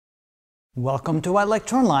Welcome to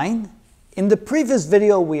ElectroLine. In the previous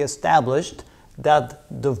video we established that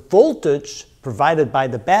the voltage provided by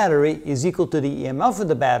the battery is equal to the EMF of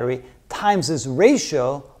the battery times its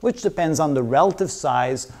ratio, which depends on the relative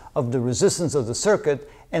size of the resistance of the circuit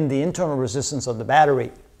and the internal resistance of the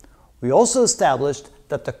battery. We also established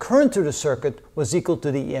that the current through the circuit was equal to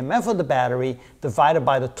the EMF of the battery divided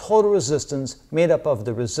by the total resistance made up of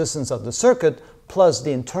the resistance of the circuit plus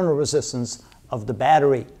the internal resistance of the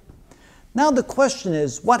battery. Now the question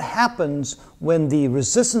is, what happens when the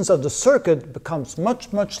resistance of the circuit becomes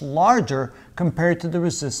much larger compared to the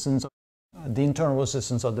internal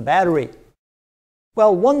resistance of the battery?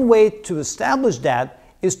 Well, one way to establish that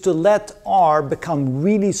is to let R become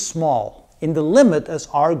really small. In the limit, as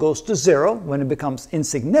R goes to 0, when it becomes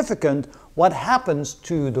insignificant, what happens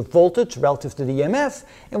to the voltage relative to the EMF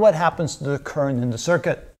and what happens to the current in the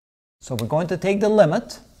circuit? So we're going to take the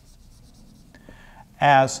limit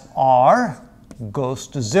as R goes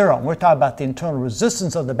to 0. We're talking about the internal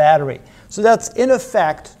resistance of the battery. So that's in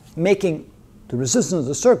effect making the resistance of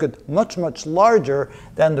the circuit much larger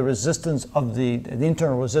than the resistance of the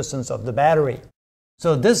internal resistance of the battery.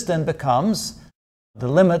 So this then becomes the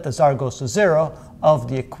limit as R goes to 0 of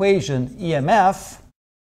the equation EMF,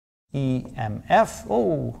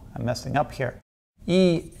 oh, I'm messing up here,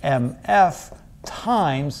 EMF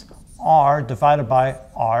times R divided by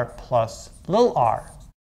R plus little r.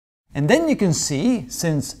 And then you can see,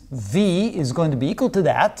 since V is going to be equal to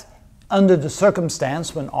that, under the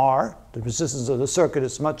circumstance when R, the resistance of the circuit,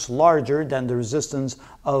 is much larger than the resistance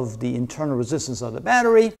of the internal resistance of the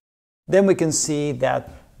battery, then we can see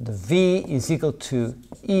that the V is equal to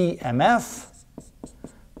EMF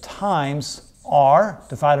times R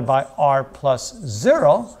divided by R plus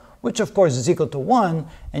 0, which of course is equal to 1,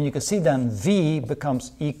 and you can see then V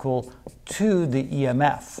becomes equal to the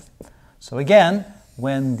EMF. So again,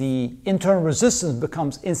 when the internal resistance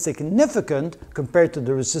becomes insignificant compared to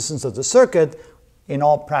the resistance of the circuit, in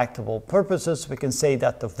all practical purposes, we can say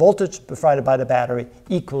that the voltage provided by the battery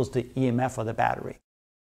equals the EMF of the battery.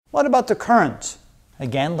 What about the current?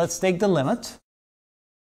 Again, let's take the limit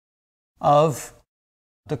of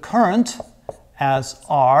the current as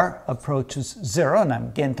R approaches 0, and I'm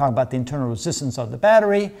again talking about the internal resistance of the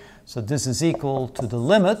battery. So this is equal to the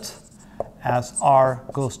limit as R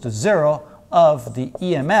goes to 0 of the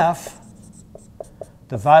EMF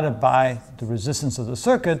divided by the resistance of the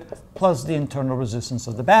circuit plus the internal resistance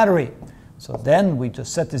of the battery. So then we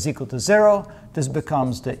just set this equal to 0. This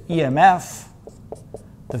becomes the EMF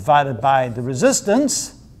divided by the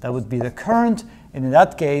resistance. That would be the current. And in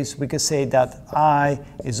that case, we could say that I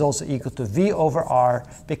is also equal to V over R,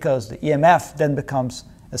 because the EMF then becomes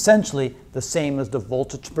essentially the same as the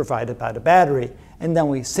voltage provided by the battery. And then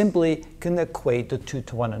we simply can equate the two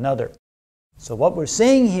to one another. So what we're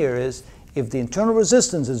saying here is, if the internal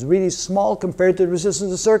resistance is really small compared to the resistance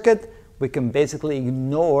of the circuit, we can basically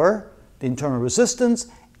ignore the internal resistance,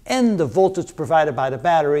 and the voltage provided by the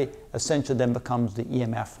battery essentially then becomes the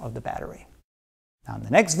EMF of the battery. Now in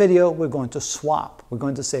the next video, we're going to swap. We're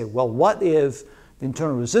going to say, well, what if the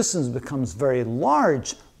internal resistance becomes very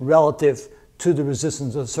large relative to the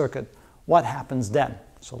resistance of the circuit? What happens then?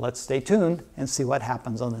 So let's stay tuned and see what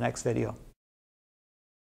happens on the next video.